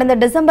விவசாயிகள்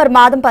கடந்த டிசம்பர்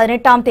மாதம்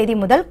 18ஆம் தேதி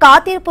முதல்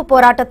காத்திருப்பு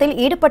போராட்டத்தில்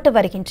ஈடுபட்டு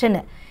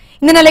வருகின்றனர்.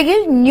 இந்த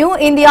நிலையில் நியூ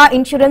இந்தியா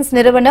இன்சூரன்ஸ்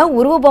நிறுவன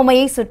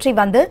உருவபொம்மையை சுற்றி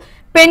வந்து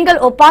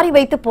பெண்கள் ஒப்பாரி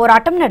வைத்து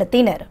போராட்டம்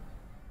நடத்தினர்.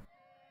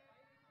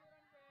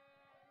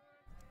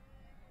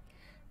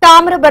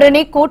 தாமிரபரணி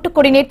கூட்டு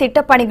குடிநீர்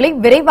திட்டப் பணிகளை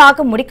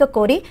விரைவாக முடிக்க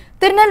கோரி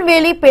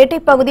திருநெல்வேலி பேட்டை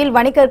பகுதியில்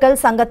வணிகர்கள்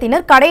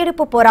சங்கத்தினர்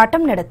கடையெடுப்பு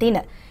போராட்டம்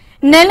நடத்தினர்.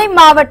 நெல்லை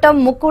மாவட்டம்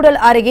முக்கூடல்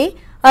அருகே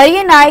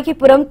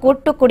அரியநாயகிபுரம்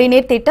கூட்டு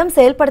குடிநீர் திட்டம்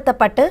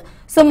செயல்படுத்தப்பட்டு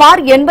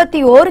சுமார்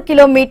 81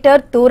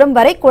 கிலோமீட்டர் தூரம்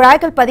வரை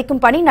குழாய்கள்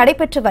பதிக்கும் பணி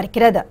நடைபெற்று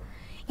வருகிறது.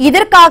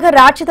 இதற்காக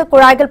ராட்சத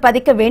குழாய்கள்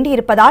பதிக்க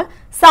வேண்டியிருப்பதால்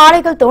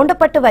சாலைகள்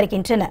தோண்டப்பட்டு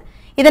வருகின்றன.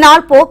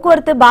 இதனால்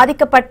போக்குவரத்து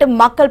பாதிக்கப்பட்டு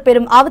மக்கள்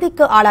பெரும்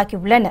அவதிக்கு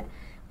ஆளாகியுள்ளனர்.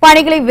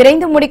 பணிகளை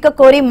விரைந்து முடிக்க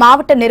கோரி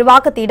மாவட்ட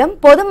நிர்வாகத்திடம்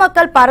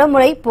பொதுமக்கள்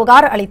பலமுறை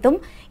புகார் அளித்தும்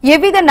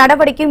எவ்வித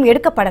நடவடிக்கையும்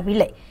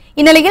எடுக்கப்படவில்லை.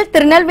 இந்நிலையில்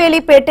திருநெல்வேலி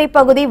பேட்டை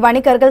பகுதி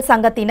வணிகர்கள்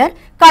சங்கத்தினர்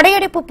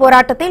கடையெடுப்பு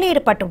போராட்டத்தில்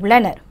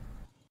ஈடுபட்டுள்ளனர்.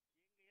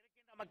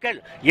 மக்கள்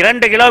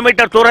 2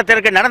 கிலோமீட்டர்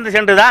தூரத்திற்கு நடந்து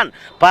சென்றுதான்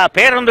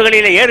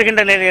பேருந்துகளில்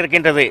ஏறுகின்ற நிலை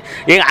இருக்கின்றது.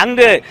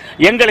 அங்கு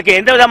எங்களுக்கு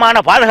எந்த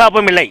விதமான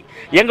பாதுகாப்பும் இல்லை.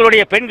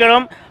 எங்களுடைய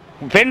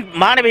பெண்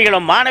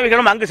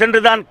மாணவிகளும் அங்கு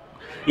சென்றுதான்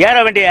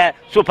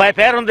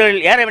பேருந்தில்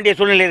ஏற வேண்டிய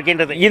சூழ்நிலை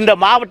இருக்கின்றது. இந்த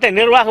மாவட்ட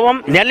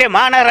நிர்வாகமும் நெல்லை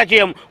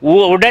மாநகராட்சியும்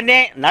உடனே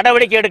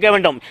நடவடிக்கை எடுக்க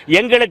வேண்டும்.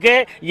 எங்களுக்கு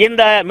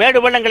இந்த மேடு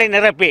பள்ளங்களை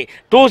நிரப்பி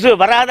தூசு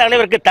வராத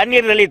அளவிற்கு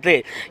தண்ணீர் தெளித்து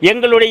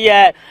எங்களுடைய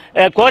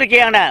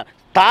கோரிக்கையான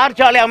தார்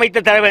சாலை அமைத்து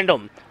தர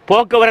வேண்டும்,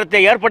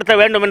 போக்குவரத்தை ஏற்படுத்த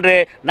வேண்டும் என்று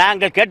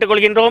நாங்கள்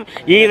கேட்டுக்கொள்கின்றோம்.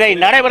 இதை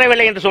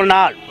நடைபெறவில்லை என்று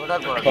சொன்னால்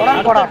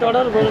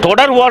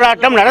தொடர்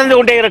போராட்டம் நடந்து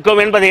கொண்டே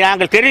இருக்கும் என்பதை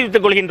நாங்கள்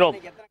தெரிவித்துக் கொள்கின்றோம்.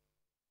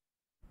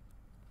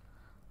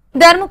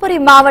 தருமபுரி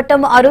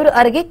மாவட்டம் அரூர்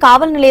அருகே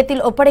காவல்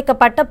நிலையத்தில்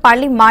ஒப்படைக்கப்பட்ட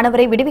பள்ளி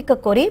மாணவரை விடுவிக்க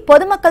கோரி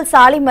பொதுமக்கள்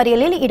சாலை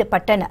மறியலில்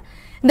ஈடுபட்டனர்.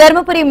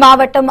 தருமபுரி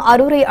மாவட்டம்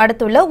அரூரை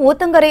அடுத்துள்ள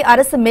ஊத்தங்கரை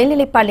அரசு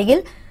மேல்நிலைப்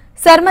பள்ளியில்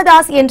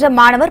சர்மதாஸ் என்ற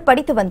மாணவர்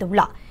படித்து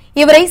வந்துள்ளார்.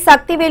 இவரை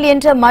சக்திவேல்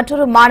என்ற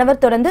மற்றொரு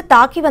மாணவர் தொடர்ந்து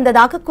தாக்கி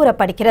வந்ததாக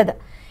கூறப்படுகிறது.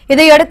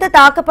 இதையடுத்து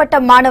தாக்கப்பட்ட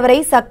மாணவரை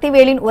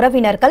சக்திவேலின்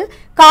உறவினர்கள்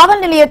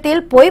காவல்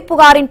நிலையத்தில் பொய்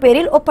புகாரின்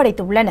பேரில்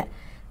ஒப்படைத்துள்ளனர்.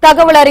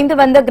 தகவல் அறிந்து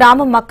வந்த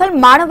கிராம மக்கள்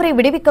மாணவரை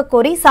விடுவிக்க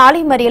கோரி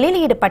சாலை மறியலில்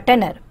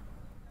ஈடுபட்டனர்.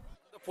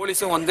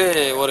 போலீஸும்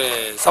ஒரு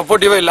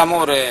சப்போர்ட்டிவா இல்லாம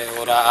ஒரு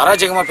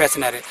அராஜகமா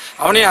பேசினாரு.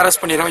 அவனையும்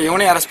அரெஸ்ட் பண்ணிடுவோம்,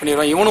 இவனையும் அரெஸ்ட்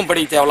பண்ணிடுவோம், இவனும்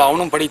படி தேவலாம்,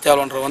 அவனும் படி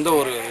தேவலன்ற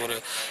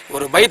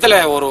ஒரு பயத்துல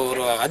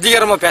ஒரு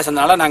அதிகாரமா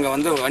பேசுறதுனால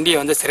நாங்க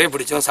வண்டியை சிறை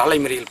பிடிச்சோம், சாலை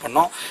மறியல்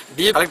பண்ணோம்.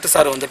 கலெக்டர்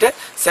சார்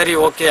சரி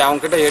ஓகே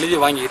அவங்க கிட்ட எழுதி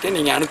வாங்கிக்கிட்டு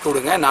நீங்க அனுப்பி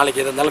விடுங்க,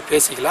 நாளைக்கு எது இருந்தாலும்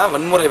பேசிக்கலாம்,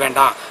 வன்முறை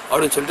வேண்டாம்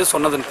அப்படின்னு சொல்லிட்டு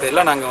சொன்னதன்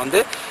பேர்ல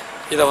நாங்க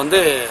இதை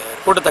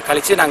கூட்டத்தை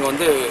கழிச்சு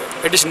நாங்கள்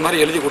பெட்டிஷன்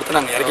மாதிரி எழுதி கொடுத்து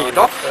நாங்கள்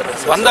இறக்கிக்கிட்டோம்.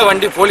 வந்த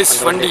வண்டி போலீஸ்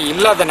வண்டி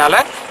இல்லாதனால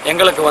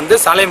எங்களுக்கு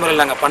சாலை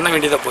மறியல் நாங்கள் பண்ண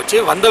வேண்டியதை போச்சு.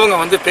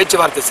 வந்தவங்க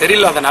பேச்சுவார்த்தை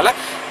சரியில்லாதனால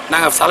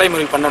நாங்கள் சாலை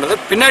மறியல் பண்ணது.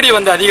 பின்னாடி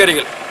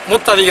அதிகாரிகள்,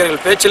 மூத்த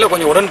அதிகாரிகள் பேச்சில்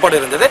கொஞ்சம் உடன்பாடு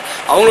இருந்தது.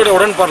 அவங்களுடைய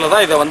உடன்பாடில்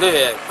தான் இதை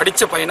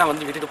படித்த பையனை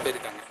விட்டுட்டு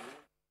போயிருக்காங்க.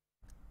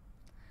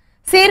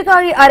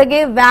 சீர்காழி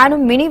அருகே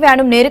வேனும் மினி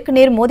வேனும் நேருக்கு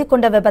நேர்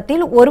மோதிக்கொண்ட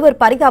விபத்தில்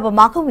ஒருவர்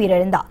பரிதாபமாக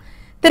உயிரிழந்தார்.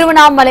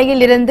 திருவண்ணாமலையில்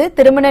இருந்து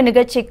திருமண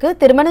நிகழ்ச்சிக்கு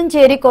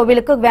திருமணஞ்சேரி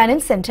கோவிலுக்கு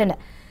வேனில் சென்றனர்.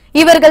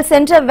 இவர்கள்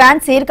சென்ற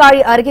வேன்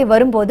சீர்காழி அருகே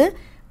வரும்போது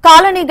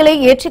காலணிகளை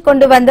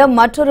ஏற்றிக்கொண்டு வந்த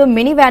மற்றொரு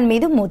மினி வேன்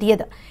மீது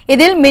மோதியது.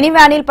 இதில் மினி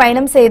வேனில்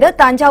பயணம் செய்த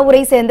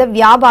தஞ்சாவூரை சேர்ந்த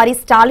வியாபாரி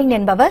ஸ்டாலின்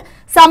என்பவர்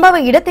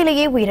சம்பவ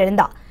இடத்திலேயே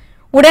உயிரிழந்தார்.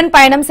 உடன்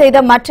பயணம்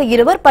செய்த மற்ற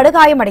இருவர்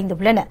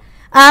படுகாயமடைந்துள்ளனர்.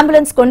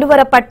 ஆம்புலன்ஸ்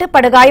கொண்டுவரப்பட்டு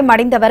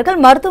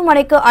படுகாயமடைந்தவர்கள்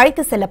மருத்துவமனைக்கு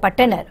அழைத்து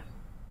செல்லப்பட்டனர்.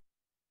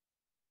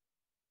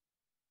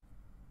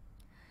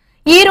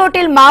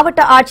 ஈரோட்டில்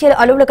மாவட்ட ஆட்சியர்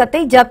அலுவலகத்தை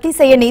ஜப்தி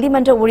செய்ய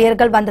நீதிமன்ற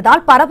ஊழியர்கள்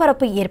வந்ததால்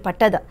பரபரப்பு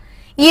ஏற்பட்டது.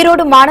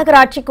 ஈரோடு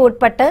மாநகராட்சிக்கு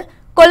உட்பட்ட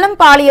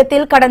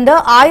கொல்லம்பாளையத்தில் கடந்த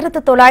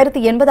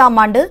 1980ஆம்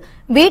ஆண்டு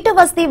வீட்டு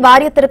வசதி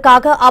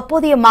வாரியத்திற்காக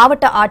அப்போதைய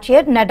மாவட்ட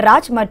ஆட்சியர்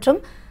நடராஜ் மற்றும்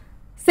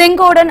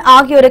செங்கோடன்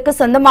ஆகியோருக்கு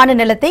சொந்தமான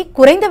நிலத்தை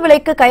குறைந்த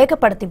விலைக்கு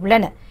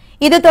கையகப்படுத்தியுள்ளனர்.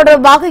 இது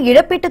தொடர்பாக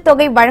இழப்பீட்டுத்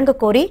தொகை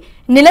வழங்கக் கோரி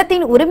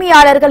நிலத்தின்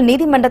உரிமையாளர்கள்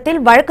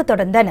நீதிமன்றத்தில் வழக்கு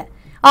தொடர்ந்தனர்.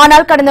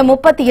 ஆனால் கடந்த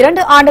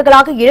 32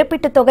 ஆண்டுகளாக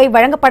இழப்பீட்டுத் தொகை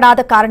வழங்கப்படாத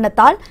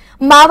காரணத்தால்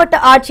மாவட்ட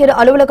ஆட்சியர்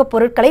அலுவலக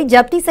பொருட்களை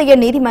ஜப்தி செய்ய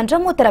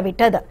நீதிமன்றம்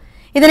உத்தரவிட்டது.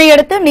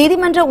 இதனையடுத்து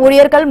நீதிமன்ற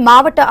ஊழியர்கள்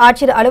மாவட்ட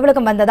ஆட்சியர்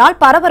அலுவலகம் வந்ததால்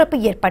பரபரப்பு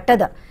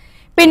ஏற்பட்டது.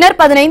 பின்னர்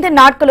 15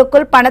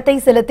 நாட்களுக்குள் பணத்தை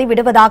செலுத்தி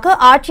விடுவதாக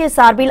ஆட்சியர்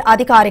சார்பில்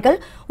அதிகாரிகள்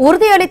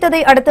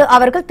உறுதியளித்ததை அடுத்து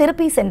அவர்கள்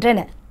திருப்பி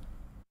சென்றனர்.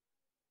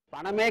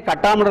 பணமே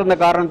கட்டாமல் இருந்த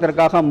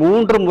காரணத்திற்காக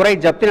 3 முறை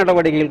ஜப்தி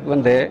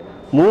நடவடிக்கைகளுக்கு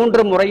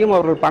 3 முறையும்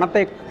அவர்கள்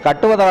பணத்தை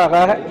கட்டுவதாக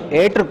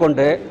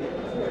ஏற்றுக்கொண்டு,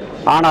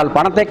 ஆனால்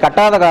பணத்தை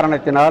கட்டாத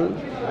காரணத்தினால்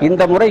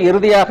இந்த முறை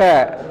இறுதியாக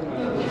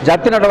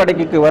ஜப்தி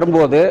நடவடிக்கைக்கு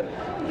வரும்போது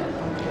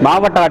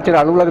மாவட்ட ஆட்சியர்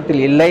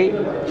அலுவலகத்தில் இல்லை,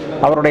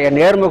 அவருடைய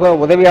நேர்முக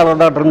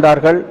உதவியாளருடன்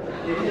இருந்தார்கள்.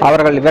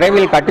 அவர்கள்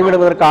விரைவில்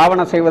கட்டிவிடுவதற்கு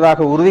ஆவணம்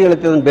செய்வதாக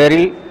உறுதியளித்ததன்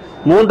பேரில்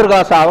 3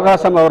 காச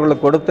அவகாசம்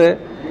அவர்களுக்கு கொடுத்து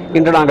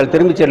இன்று நாங்கள்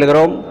திரும்பிச்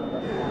செல்கிறோம்.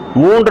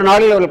 3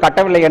 நாளில் அவர்கள்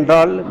கட்டவில்லை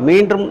என்றால்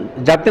மீண்டும்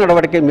ஜப்தி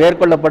நடவடிக்கை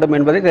மேற்கொள்ளப்படும்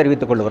என்பதை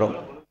தெரிவித்துக் கொள்கிறோம்.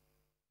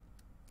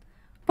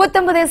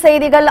 புத்தம்புதிய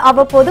செய்திகள்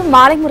அவ்வப்போது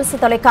மாலைமுரசு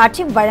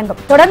தொலைக்காட்சி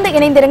வழங்கும். தொடர்ந்து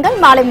இணைந்திருங்கள்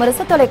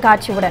மாலைமுரசு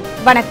தொலைக்காட்சியுடன்.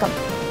 வணக்கம்.